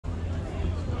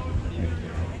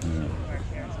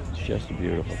just a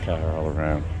beautiful car all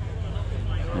around.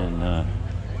 And I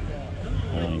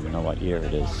don't even know what year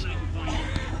it is.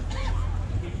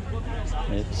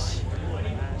 It's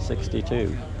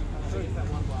 62.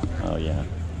 Oh yeah,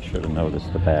 should have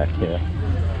noticed the back here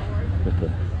with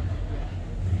the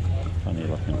funny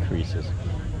looking creases.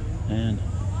 And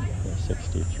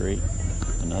 63,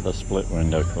 another split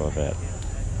window Corvette.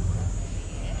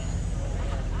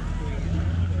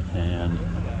 And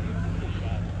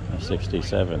a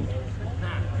 67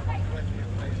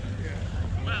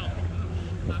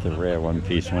 with the rare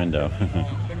one-piece window.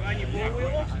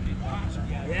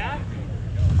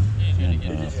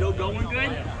 And, still going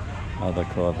good? Other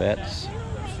Corvettes,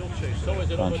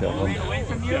 bunch of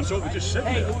them. Yeah, so we're just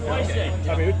sitting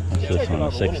there. This one,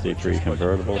 a 63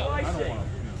 convertible.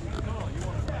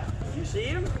 You see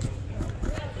him?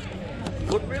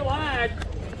 Look real hard.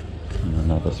 And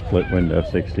another split window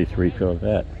 63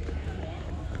 Corvette.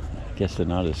 I guess they're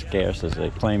not as scarce as they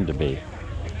claim to be.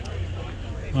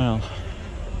 Well,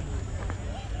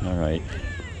 all right.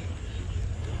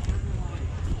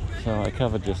 So I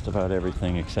covered just about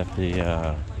everything except the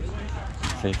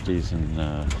 50s and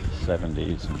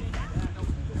 70s.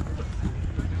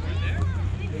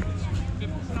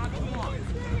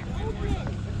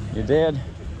 You did?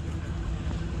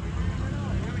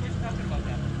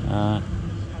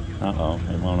 Uh-oh,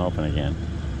 it won't open again.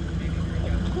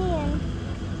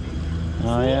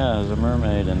 Oh yeah, there's a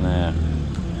mermaid in there.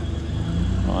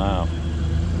 Wow.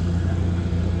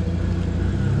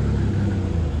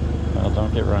 Well,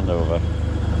 don't get run over.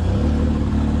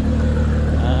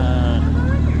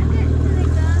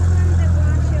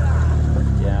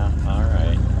 Yeah,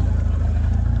 alright.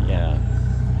 Yeah.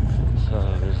 So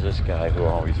there's this guy who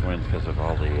always wins because of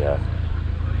all the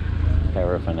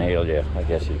paraphernalia, I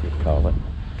guess you could call it.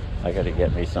 I gotta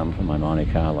get me some for my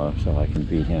Monte Carlo so I can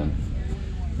beat him.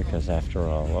 Because after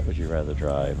all, what would you rather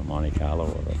drive, a Monte Carlo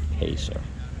or a Pae Sem?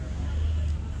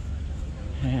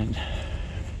 And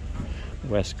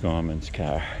Wes Gorman's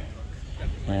car.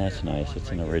 That's nice.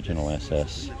 It's an original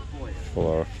SS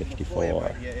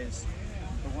 454.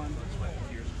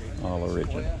 All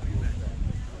original.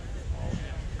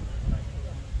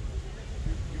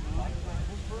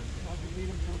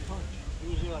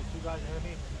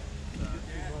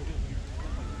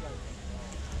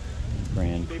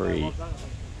 Grand Prix.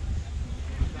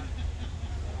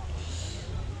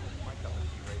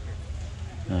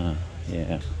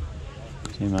 Yeah.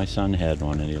 See, my son had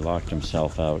one and he locked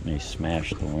himself out and he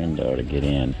smashed the window to get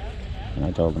in. And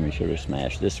I told him he should have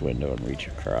smashed this window and reach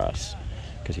across,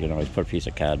 because you can always put a piece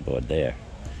of cardboard there.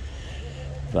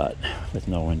 But with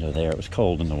no window there, it was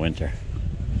cold in the winter.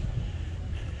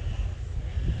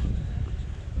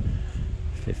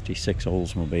 56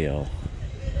 Oldsmobile.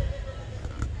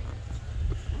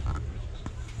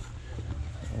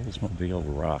 Oldsmobile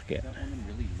Rocket.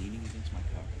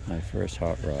 My first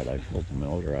hot rod, I pulled the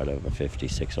motor out of a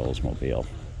 56 Oldsmobile.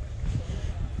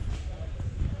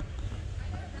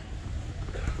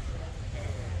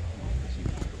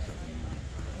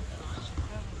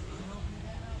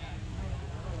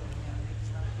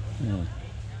 Yeah.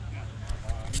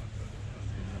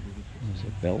 There's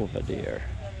a Belvedere.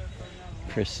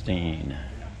 Pristine.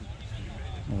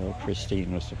 Well,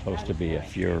 Pristine was supposed to be a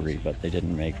Fury, but they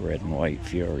didn't make red and white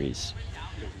Furies.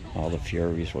 All the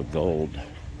Furies were gold.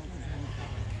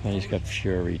 But he's got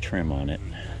Fury trim on it,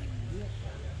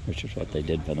 which is what they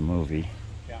did for the movie.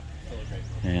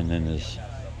 And then there's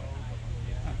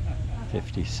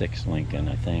 56 Lincoln,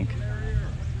 I think.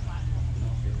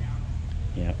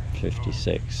 Yep,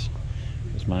 56.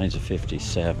 Because mine's a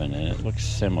 57, and it looks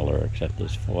similar, except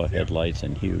there's 4 headlights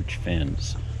and huge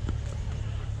fins.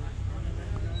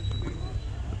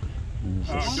 And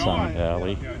there's the Sun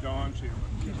Valley. Yeah, Dawn's here.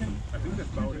 I think that's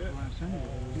about it.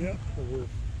 Yep, with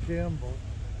Campbell.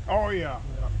 Oh, yeah.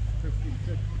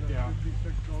 56. Yeah.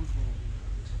 56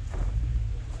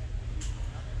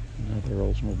 Another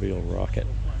Oldsmobile Rocket.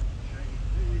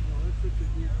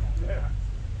 Yeah.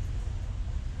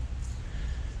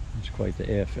 It's quite the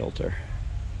air filter.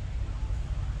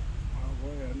 I'll go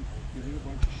ahead. You hear a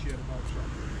bunch of shit about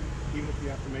something, even if you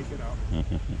have to make it up.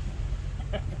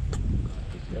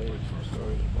 Tell you some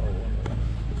stories about one of them.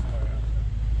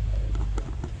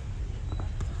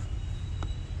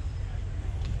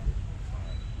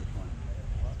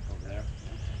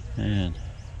 And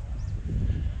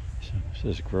so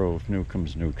this is Grove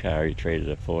Newcomb's new car. He traded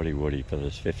a 40 Woody for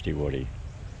this 50 Woody.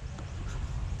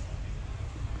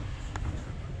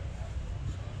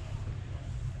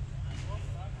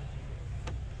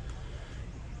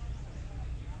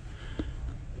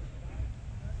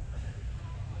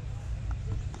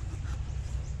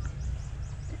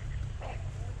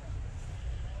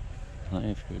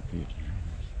 Life could be.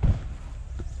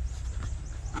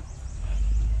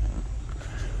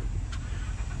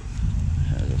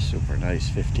 That's a super nice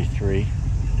 53.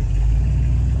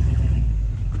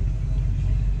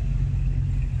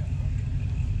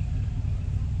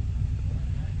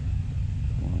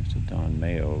 Belongs to Don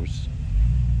Mayo's.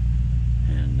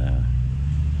 And I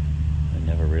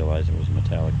never realized it was a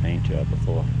metallic paint job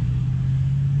before.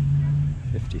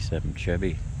 57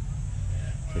 Chevy.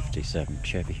 57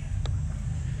 Chevy.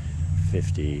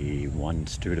 51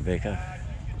 Studebaker.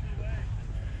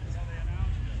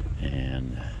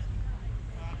 And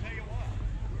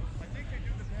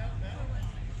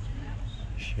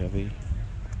Chevy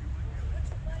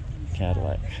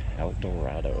Cadillac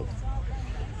Eldorado.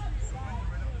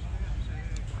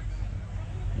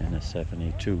 And a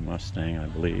 72 Mustang, I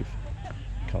believe,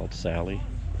 called Sally.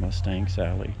 Mustang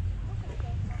Sally.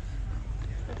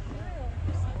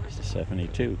 It's a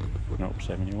 72. Nope,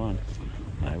 71.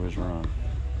 I was wrong.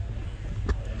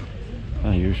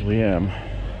 I usually am.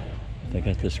 They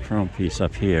got this chrome piece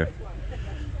up here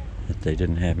that they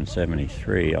didn't have in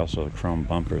 73. Also the chrome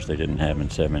bumpers they didn't have in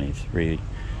 73.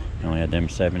 They only had them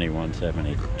 71,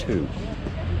 72.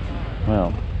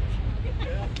 Well,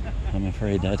 I'm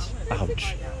afraid that's...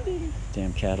 Ouch.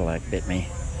 Damn Cadillac bit me.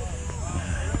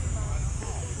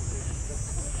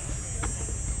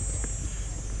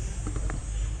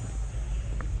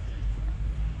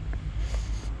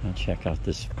 I'll check out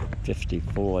this 50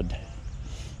 Ford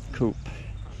coupe,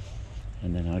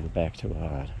 and then I'll go back to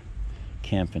our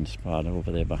camping spot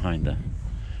over there behind the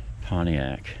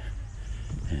Pontiac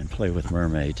and play with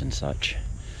mermaids and such,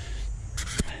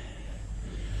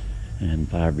 and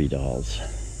Barbie dolls.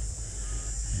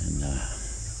 And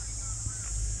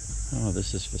oh,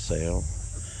 this is for sale.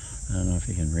 I don't know if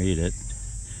you can read it.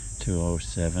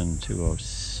 207,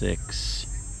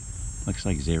 206. Looks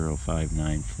like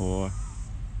 0594.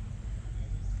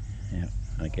 Yep,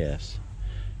 I guess.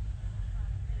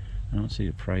 I don't see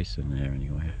the price in there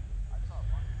anywhere.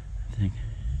 I think.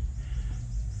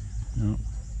 No.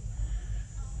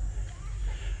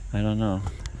 I don't know.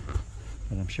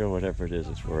 But I'm sure whatever it is,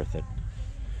 it's worth it.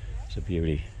 It's a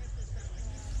beauty.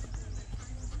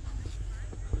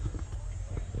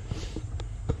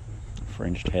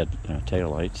 Fringed head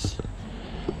taillights.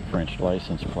 French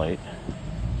license plate.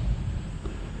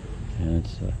 And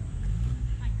it's a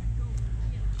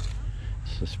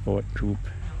sport coupe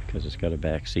because it's got a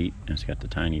back seat and it's got the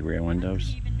tiny rear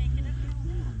windows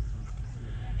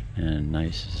and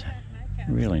nice,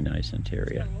 really nice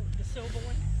interior.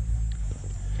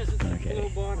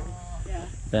 Okay,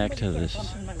 back to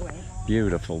this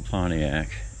beautiful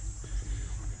Pontiac,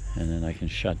 and then I can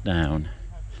shut down.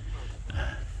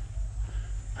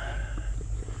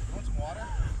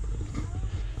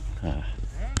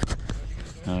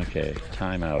 Okay,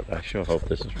 time out. I sure hope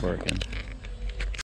this is working.